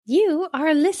You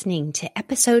are listening to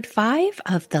episode 5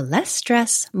 of the Less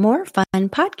Stress, More Fun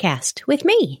podcast with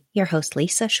me, your host,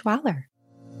 Lisa Schwaller.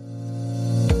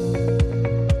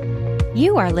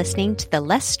 You are listening to the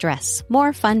Less Stress,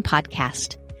 More Fun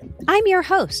podcast. I'm your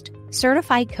host,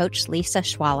 certified coach Lisa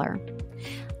Schwaller.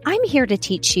 I'm here to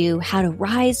teach you how to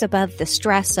rise above the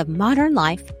stress of modern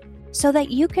life so that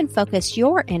you can focus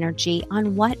your energy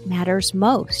on what matters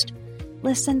most.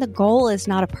 Listen, the goal is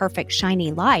not a perfect,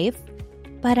 shiny life,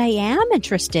 but I am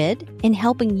interested in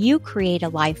helping you create a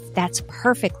life that's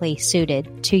perfectly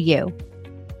suited to you.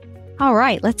 All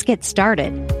right, let's get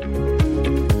started.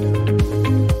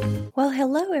 Well,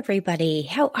 hello, everybody.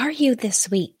 How are you this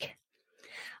week?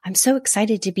 I'm so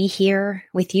excited to be here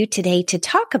with you today to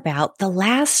talk about the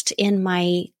last in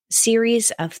my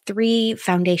series of 3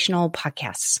 foundational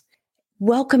podcasts,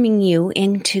 welcoming you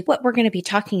into what we're going to be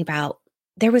talking about.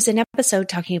 There was an episode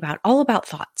talking about all about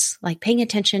thoughts, like paying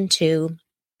attention to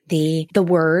the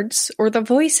words or the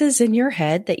voices in your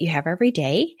head that you have every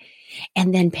day,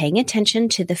 and then paying attention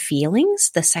to the feelings.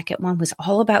 The second one was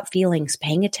all about feelings,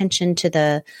 paying attention to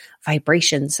the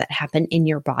vibrations that happen in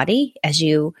your body as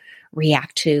you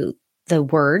react to the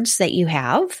words that you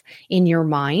have in your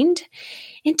mind.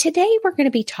 And today we're going to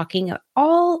be talking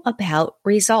all about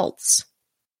results.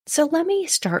 So let me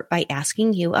start by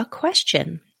asking you a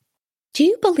question. Do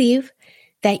you believe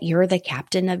that you're the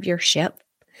captain of your ship,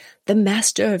 the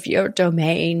master of your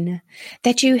domain,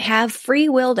 that you have free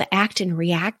will to act and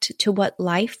react to what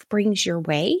life brings your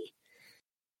way?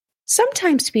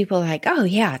 Sometimes people are like, oh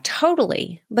yeah,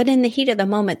 totally. But in the heat of the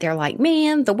moment, they're like,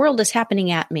 man, the world is happening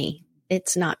at me.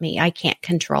 It's not me. I can't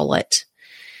control it.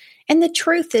 And the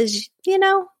truth is,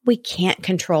 we can't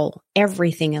control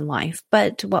everything in life,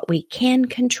 but what we can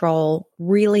control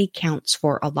really counts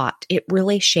for a lot. It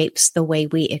really shapes the way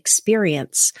we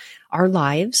experience our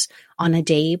lives on a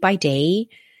day-by-day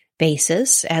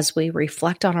basis as we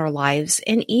reflect on our lives.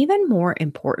 And even more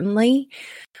importantly,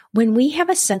 when we have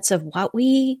a sense of what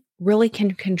we really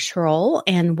can control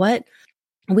and what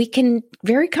we can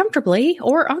very comfortably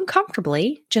or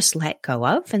uncomfortably just let go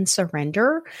of and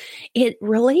surrender, it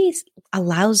really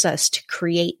allows us to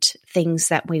create things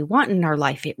that we want in our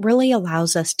life. It really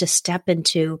allows us to step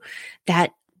into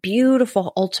that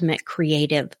beautiful, ultimate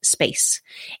creative space.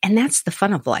 And that's the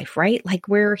fun of life, right? Like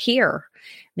we're here.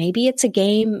 Maybe it's a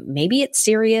game. Maybe it's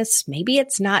serious. Maybe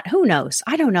it's not. Who knows?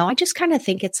 I don't know. I just kind of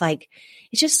think it's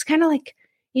just kind of like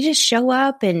you just show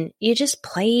up and you just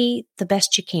play the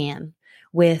best you can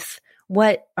with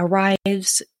what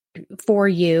arrives for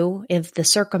you, if the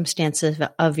circumstances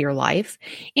of your life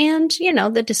and,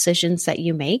 the decisions that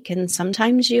you make. And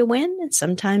sometimes you win and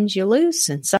sometimes you lose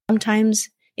and sometimes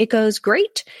it goes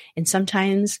great and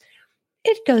sometimes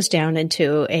it goes down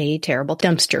into a terrible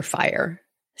dumpster fire.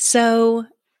 So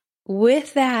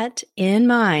with that in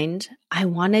mind, I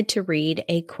wanted to read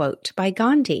a quote by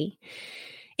Gandhi.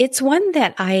 It's one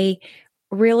that I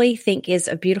really think is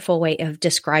a beautiful way of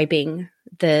describing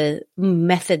the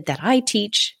method that I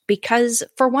teach, because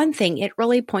for one thing, it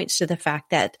really points to the fact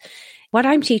that what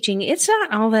I'm teaching, it's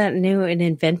not all that new and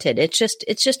invented. It's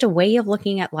just a way of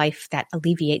looking at life that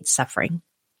alleviates suffering.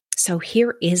 So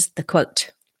here is the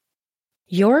quote.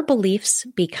 Your beliefs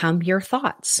become your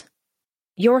thoughts.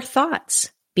 Your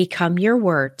thoughts become your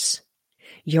words.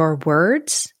 Your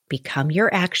words become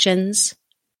your actions.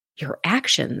 Your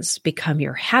actions become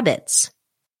your habits.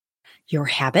 Your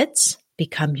habits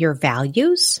become your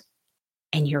values,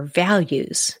 and your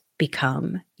values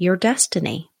become your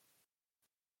destiny.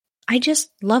 I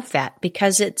just love that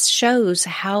because it shows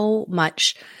how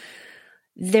much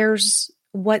there's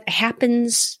what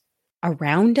happens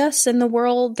around us in the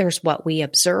world, there's what we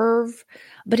observe,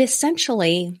 but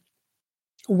essentially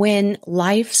when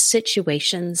life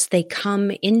situations, they come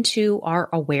into our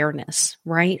awareness,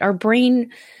 right? Our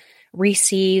brain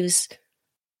receives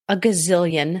a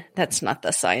gazillion, that's not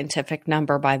the scientific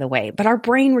number, by the way, but our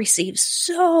brain receives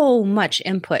so much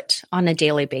input on a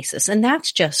daily basis. And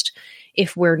that's just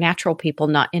if we're natural people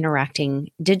not interacting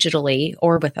digitally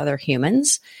or with other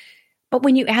humans. But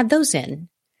when you add those in,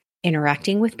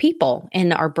 interacting with people,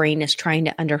 and our brain is trying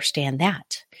to understand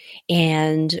that.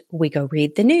 And we go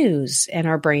read the news, and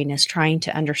our brain is trying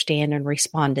to understand and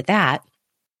respond to that.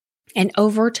 And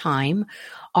over time,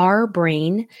 our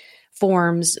brain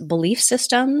forms belief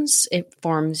systems, it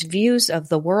forms views of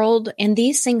the world, and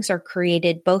these things are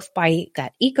created both by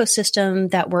that ecosystem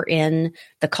that we're in,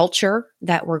 the culture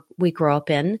that we grow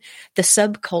up in, the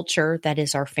subculture that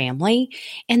is our family,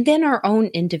 and then our own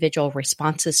individual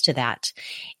responses to that.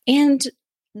 And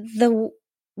the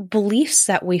beliefs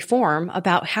that we form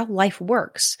about how life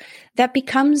works that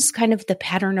becomes kind of the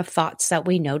pattern of thoughts that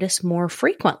we notice more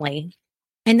frequently.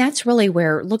 And that's really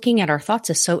where looking at our thoughts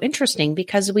is so interesting,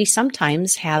 because we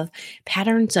sometimes have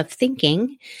patterns of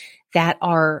thinking that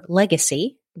are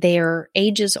legacy. They're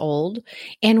ages old,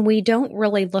 and we don't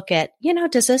really look at,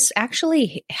 does this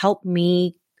actually help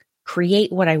me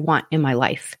create what I want in my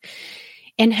life?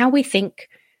 And how we think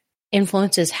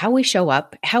influences how we show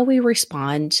up, how we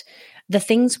respond, the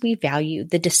things we value,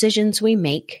 the decisions we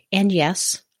make, and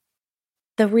yes,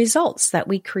 the results that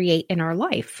we create in our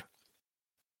life.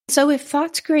 So if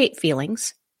thoughts create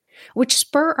feelings, which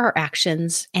spur our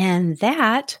actions, and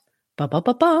that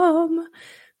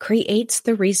creates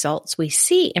the results we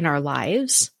see in our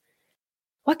lives,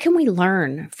 what can we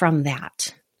learn from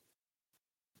that?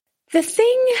 The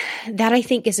thing that I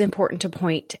think is important to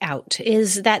point out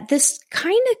is that this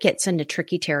kind of gets into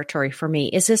tricky territory for me,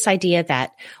 is this idea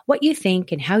that what you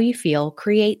think and how you feel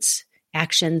creates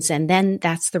actions, and then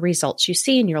that's the results you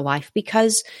see in your life.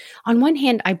 Because on one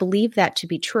hand, I believe that to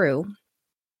be true.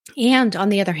 And on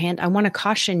the other hand, I want to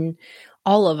caution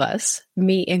all of us,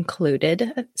 me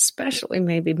included, especially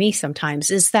maybe me sometimes,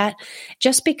 is that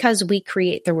just because we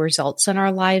create the results in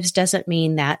our lives doesn't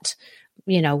mean that,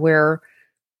 we're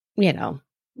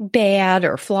bad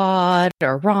or flawed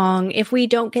or wrong if we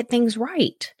don't get things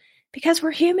right, because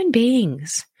we're human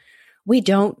beings. We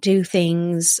don't do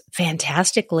things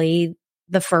fantastically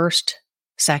the first,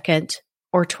 second,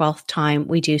 or 12th time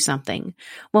we do something.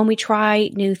 When we try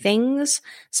new things,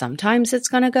 sometimes it's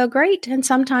going to go great and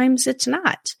sometimes it's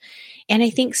not. And I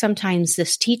think sometimes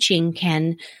this teaching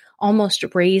can almost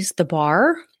raise the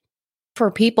bar for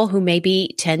people who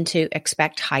maybe tend to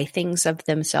expect high things of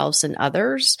themselves and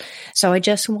others. So I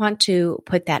just want to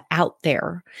put that out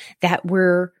there, that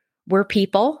we're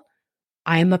people.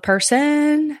 I'm a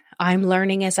person. I'm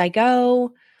learning as I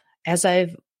go. As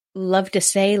I've loved to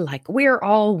say, like, we're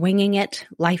all winging it.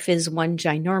 Life is one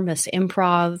ginormous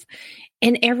improv.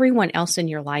 And everyone else in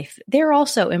your life, they're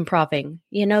also improving,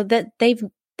 that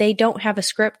they don't have a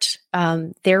script.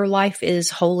 Their life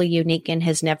is wholly unique and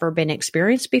has never been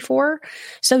experienced before.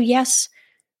 So yes,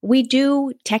 we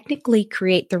do technically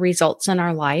create the results in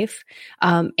our life,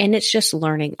 and it's just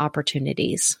learning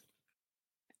opportunities.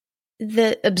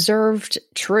 The observed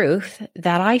truth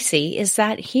that I see is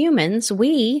that humans,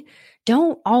 we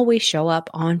don't always show up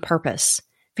on purpose,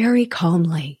 very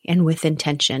calmly and with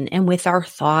intention and with our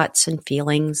thoughts and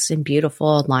feelings in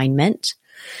beautiful alignment.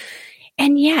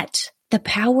 And yet, the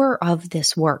power of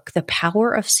this work, the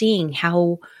power of seeing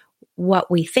how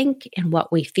what we think and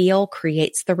what we feel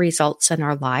creates the results in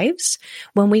our lives,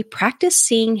 when we practice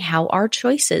seeing how our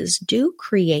choices do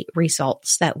create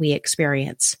results that we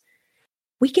experience,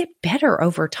 we get better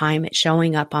over time at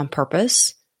showing up on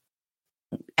purpose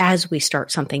as we start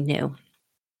something new.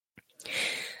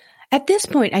 At this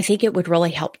point, I think it would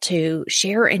really help to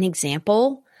share an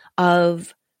example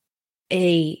of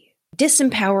a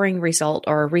disempowering result,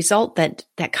 or a result that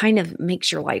kind of makes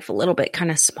your life a little bit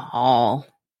kind of small,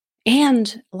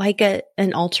 and like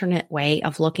an alternate way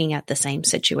of looking at the same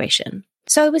situation.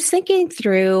 So I was thinking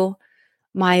through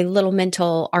my little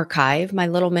mental archive, my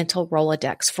little mental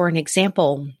Rolodex for an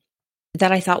example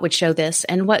that I thought would show this.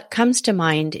 And what comes to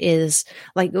mind is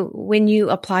like when you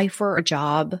apply for a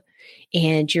job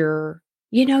and you're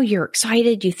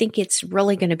excited, you think it's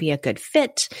really going to be a good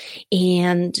fit,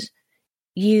 and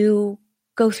you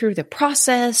go through the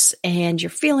process and you're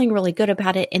feeling really good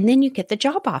about it. And then you get the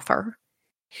job offer.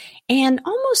 And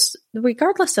almost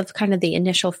regardless of kind of the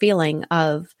initial feeling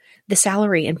of the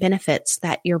salary and benefits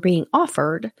that you're being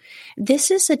offered,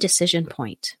 this is a decision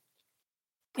point.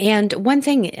 And one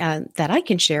thing that I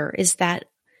can share is that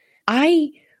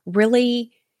I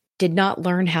really did not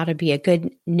learn how to be a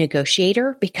good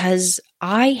negotiator, because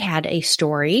I had a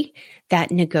story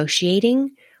that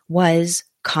negotiating was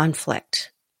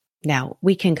conflict. Now,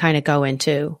 we can kind of go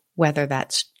into whether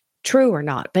that's true or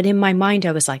not, but in my mind,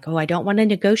 I was like, I don't want to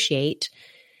negotiate.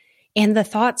 And the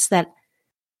thoughts that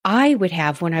I would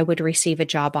have when I would receive a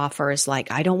job offer is like,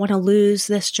 I don't want to lose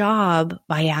this job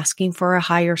by asking for a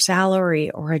higher salary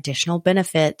or additional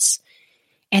benefits.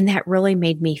 And that really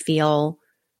made me feel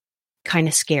kind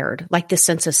of scared, like this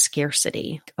sense of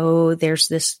scarcity. Oh, there's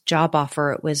this job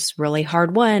offer. It was really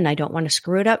hard won. I don't want to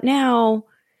screw it up now.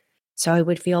 So I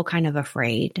would feel kind of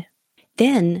afraid.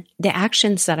 Then the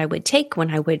actions that I would take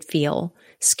when I would feel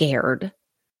scared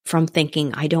from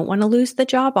thinking, I don't want to lose the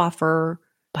job offer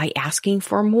by asking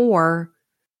for more,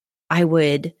 I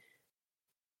would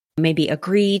maybe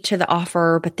agree to the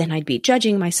offer, but then I'd be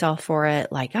judging myself for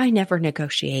it. Like, I never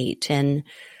negotiate. And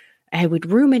I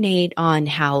would ruminate on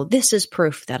how this is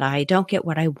proof that I don't get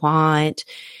what I want.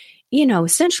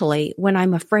 Essentially, when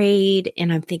I'm afraid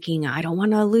and I'm thinking, I don't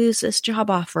want to lose this job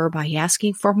offer by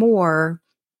asking for more,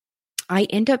 I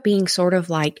end up being sort of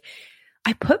like,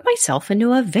 I put myself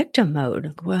into a victim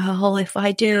mode. Well, if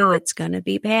I do, it's going to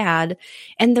be bad.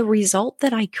 And the result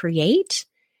that I create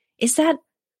is that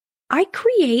I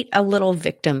create a little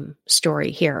victim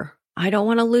story here. I don't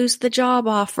want to lose the job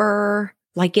offer.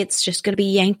 Like it's just going to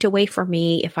be yanked away from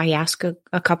me if I ask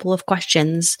a couple of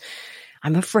questions.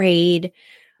 I'm afraid.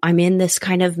 I'm in this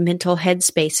kind of mental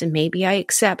headspace and maybe I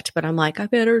accept, but I'm like, I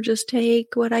better just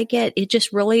take what I get. It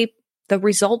just really, the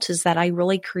result is that I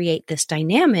really create this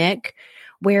dynamic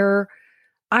where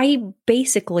I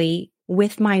basically,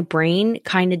 with my brain,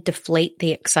 kind of deflate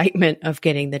the excitement of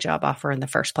getting the job offer in the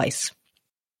first place,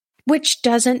 which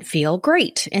doesn't feel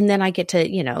great. And then I get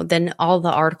to, then all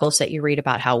the articles that you read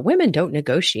about how women don't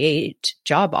negotiate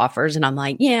job offers. And I'm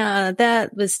like, yeah,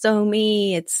 that was so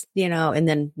me. It's, and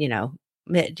then,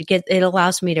 it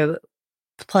allows me to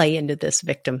play into this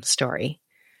victim story.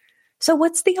 So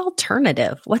what's the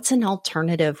alternative? What's an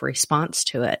alternative response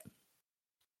to it?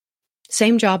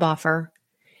 Same job offer,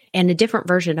 and a different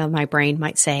version of my brain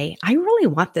might say, I really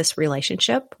want this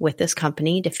relationship with this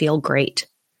company to feel great.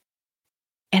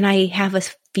 And I have a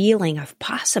feeling of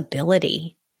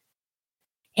possibility.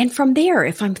 And from there,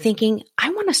 if I'm thinking, I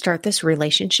want to start this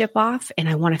relationship off and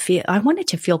I want it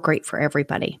to feel great for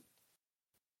everybody.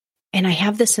 And I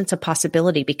have this sense of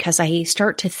possibility because I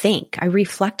start to think, I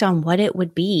reflect on what it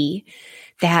would be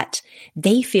that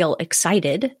they feel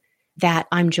excited that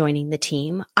I'm joining the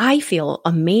team. I feel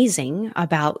amazing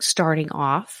about starting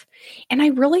off. And I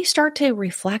really start to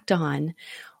reflect on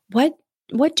what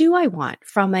do I want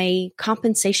from a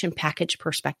compensation package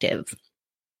perspective?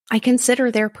 I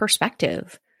consider their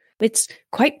perspective. It's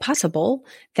quite possible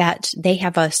that they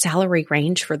have a salary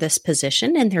range for this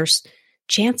position, and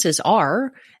chances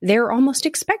are they're almost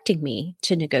expecting me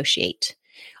to negotiate.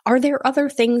 Are there other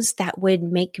things that would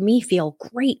make me feel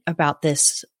great about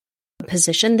this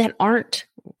position that aren't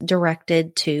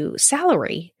directed to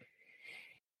salary?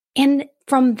 And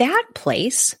from that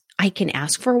place, I can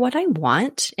ask for what I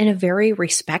want in a very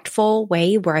respectful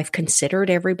way where I've considered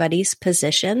everybody's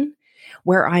position,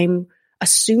 where I'm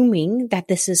assuming that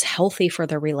this is healthy for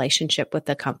the relationship with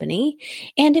the company.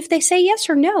 And if they say yes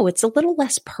or no, it's a little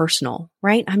less personal,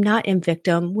 right? I'm not in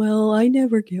victim. Well, I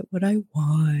never get what I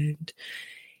want.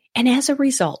 And as a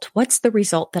result, what's the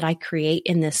result that I create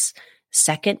in this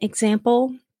second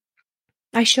example?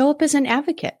 I show up as an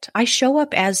advocate. I show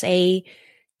up as a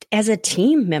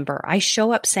team member. I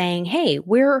show up saying, hey,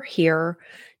 we're here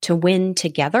to win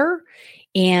together.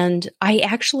 And I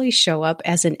actually show up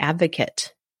as an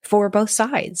advocate for both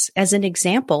sides, as an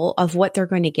example of what they're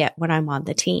going to get when I'm on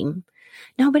the team.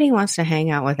 Nobody wants to hang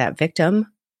out with that victim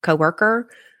coworker,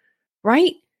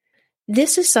 right?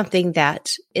 This is something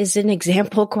that is an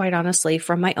example, quite honestly,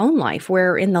 from my own life,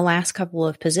 where in the last couple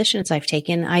of positions I've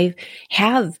taken, I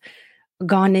have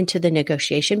gone into the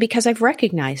negotiation because I've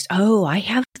recognized, I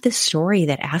have this story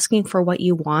that asking for what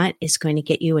you want is going to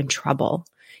get you in trouble.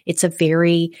 It's a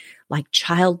very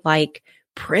childlike,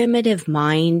 primitive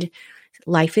mind.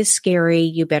 Life is scary.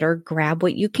 You better grab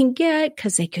what you can get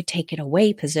because they could take it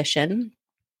away position,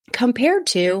 compared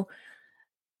to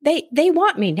they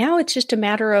want me. Now it's just a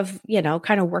matter of,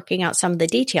 kind of working out some of the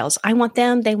details. I want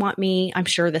them. They want me. I'm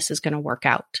sure this is going to work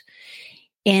out.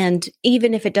 And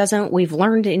even if it doesn't, we've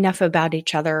learned enough about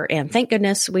each other. And thank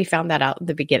goodness we found that out in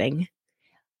the beginning.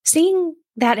 Seeing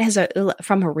that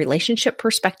from a relationship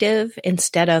perspective,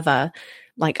 instead of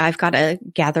I've got to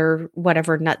gather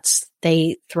whatever nuts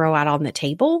they throw out on the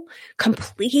table,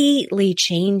 completely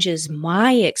changes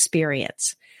my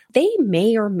experience. They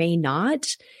may or may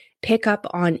not pick up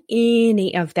on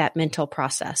any of that mental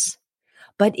process.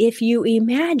 But if you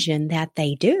imagine that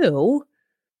they do,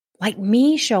 like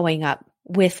me showing up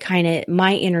with kind of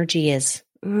my energy is,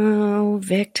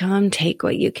 victim, take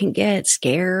what you can get,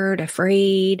 scared,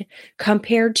 afraid,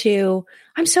 compared to,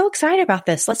 I'm so excited about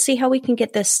this. Let's see how we can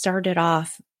get this started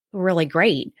off really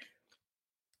great.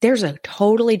 There's a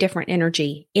totally different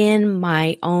energy in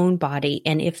my own body.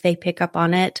 And if they pick up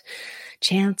on it,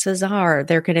 chances are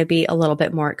they're going to be a little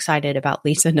bit more excited about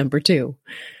Lisa number 2,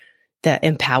 the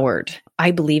empowered. I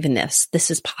believe in this.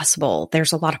 This is possible.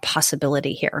 There's a lot of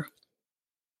possibility here.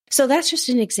 So that's just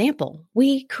an example.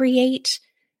 We create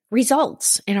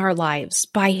results in our lives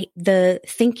by the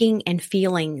thinking and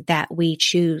feeling that we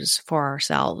choose for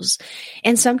ourselves.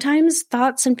 And sometimes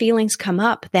thoughts and feelings come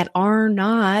up that are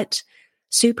not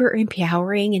super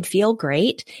empowering and feel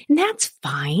great. And that's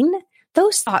fine.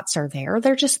 Those thoughts are there.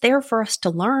 They're just there for us to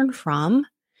learn from.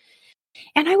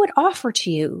 And I would offer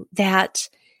to you that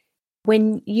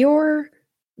when you're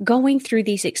going through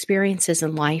these experiences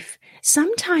in life,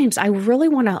 sometimes I really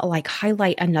want to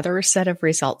highlight another set of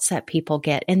results that people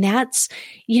get. And that's,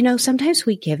 sometimes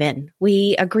we give in.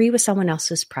 We agree with someone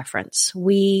else's preference.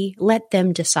 We let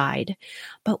them decide,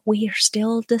 but we are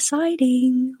still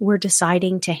deciding. We're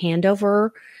deciding to hand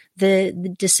over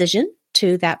the decision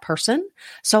to that person.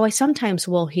 So I sometimes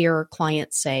will hear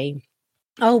clients say,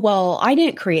 "Oh, well, I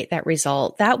didn't create that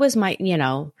result. That was my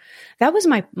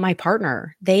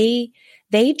partner. They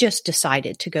just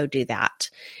decided to go do that,"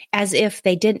 as if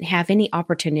they didn't have any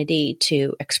opportunity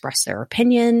to express their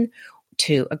opinion,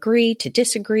 to agree, to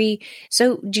disagree.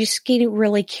 So just getting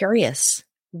really curious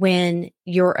when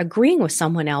you're agreeing with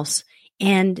someone else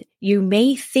and you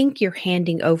may think you're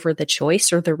handing over the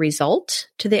choice or the result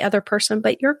to the other person,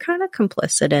 but you're kind of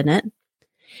complicit in it.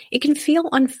 It can feel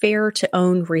unfair to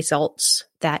own results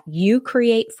that you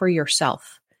create for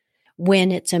yourself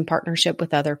when it's in partnership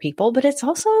with other people, but it's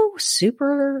also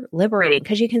super liberating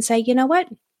because you can say, you know what?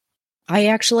 I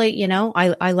actually,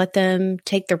 I let them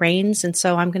take the reins. And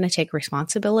so I'm going to take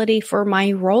responsibility for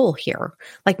my role here.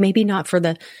 Like maybe not for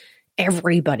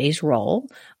everybody's role,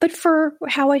 but for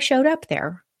how I showed up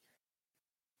there.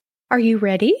 Are you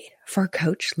ready for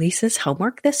Coach Lisa's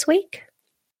homework this week?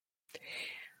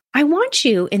 I want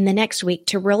you in the next week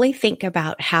to really think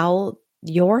about how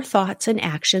your thoughts and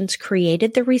actions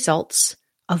created the results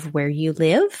of where you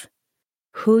live,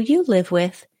 who you live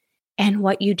with, and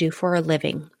what you do for a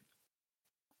living.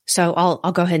 So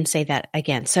I'll go ahead and say that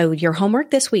again. So your homework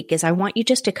this week is I want you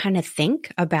just to kind of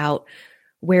think about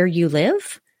where you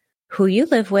live, who you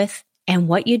live with, and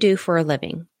what you do for a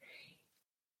living.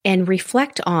 And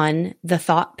reflect on the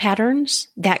thought patterns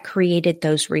that created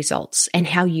those results and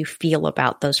how you feel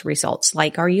about those results.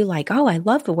 Like, are you like, oh, I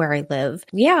love where I live.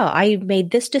 Yeah, I made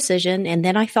this decision and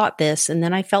then I thought this and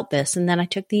then I felt this and then I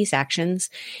took these actions.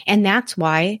 And that's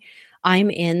why I'm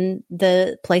in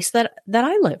the place that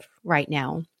I live right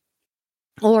now.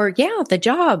 Or yeah, the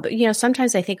job,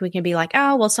 sometimes I think we can be like,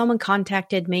 oh, well, someone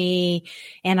contacted me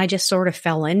and I just sort of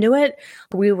fell into it.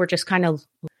 We were just kind of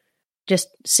just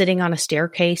sitting on a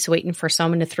staircase waiting for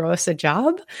someone to throw us a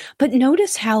job. But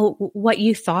notice how what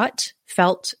you thought,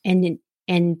 felt, and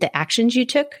the actions you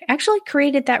took actually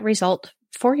created that result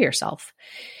for yourself.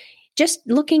 Just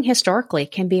looking historically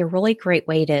can be a really great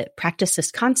way to practice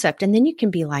this concept. And then you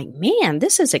can be like, man,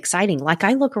 this is exciting. Like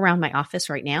I look around my office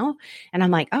right now and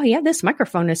I'm like, oh yeah, this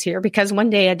microphone is here because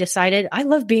one day I decided I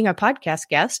love being a podcast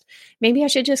guest. Maybe I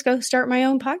should just go start my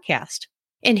own podcast.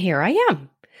 And here I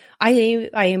am. I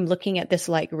am looking at this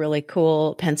really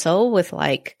cool pencil with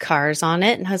cars on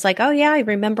it. And I was like, oh yeah, I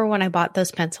remember when I bought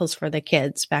those pencils for the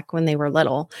kids back when they were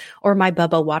little, or my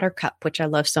Bubba water cup, which I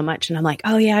love so much. And I'm like,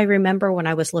 oh yeah, I remember when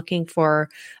I was looking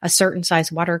for a certain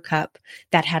size water cup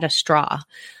that had a straw.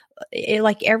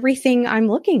 Everything I'm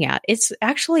looking at, it's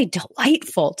actually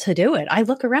delightful to do it. I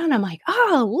look around, I'm like,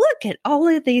 oh, look at all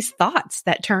of these thoughts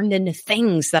that turned into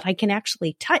things that I can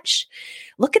actually touch.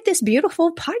 Look at this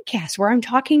beautiful podcast where I'm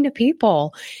talking to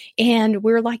people and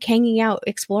we're hanging out,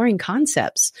 exploring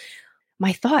concepts.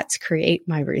 My thoughts create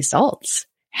my results.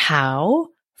 How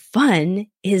fun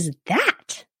is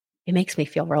that? It makes me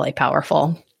feel really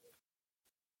powerful.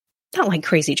 Not like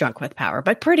crazy drunk with power,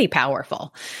 but pretty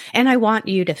powerful. And I want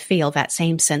you to feel that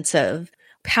same sense of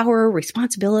power,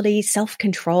 responsibility,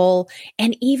 self-control,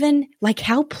 and even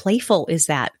how playful is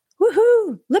that?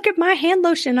 Woohoo! Look at my hand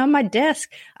lotion on my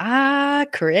desk. I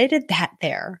created that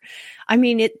there. I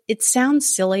mean, it sounds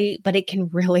silly, but it can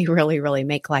really, really, really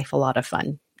make life a lot of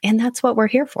fun. And that's what we're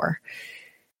here for.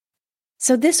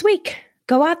 So this week,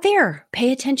 go out there,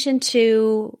 pay attention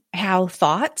to how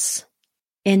thoughts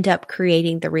end up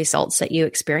creating the results that you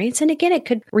experience. And again, it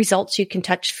could results you can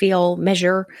touch, feel,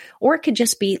 measure, or it could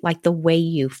just be the way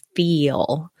you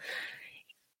feel.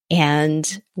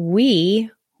 And we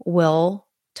will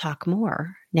talk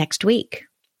more next week.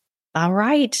 All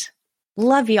right.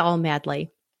 Love you all madly.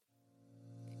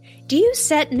 Do you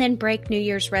set and then break New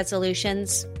Year's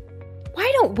resolutions?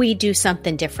 Why don't we do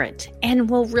something different and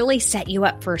we'll really set you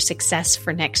up for success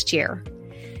for next year?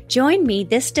 Join me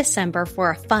this December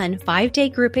for a fun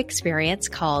 5-day group experience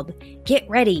called Get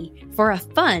Ready for a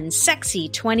Fun, Sexy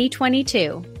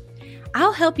 2022.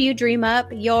 I'll help you dream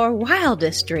up your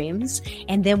wildest dreams,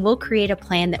 and then we'll create a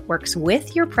plan that works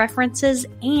with your preferences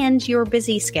and your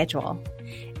busy schedule.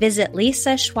 Visit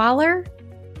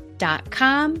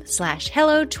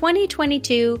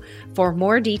lisaschwaller.com/hello2022 for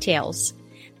more details.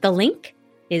 The link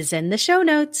is in the show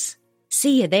notes.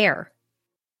 See you there.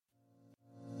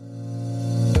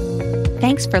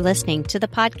 Thanks for listening to the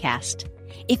podcast.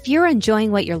 If you're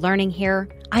enjoying what you're learning here,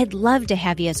 I'd love to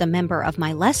have you as a member of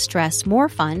my Less Stress, More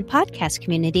Fun podcast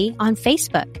community on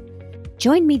Facebook.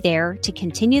 Join me there to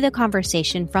continue the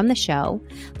conversation from the show,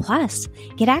 plus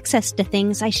get access to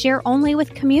things I share only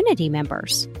with community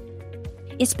members.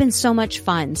 It's been so much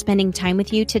fun spending time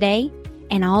with you today,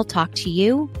 and I'll talk to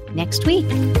you next week.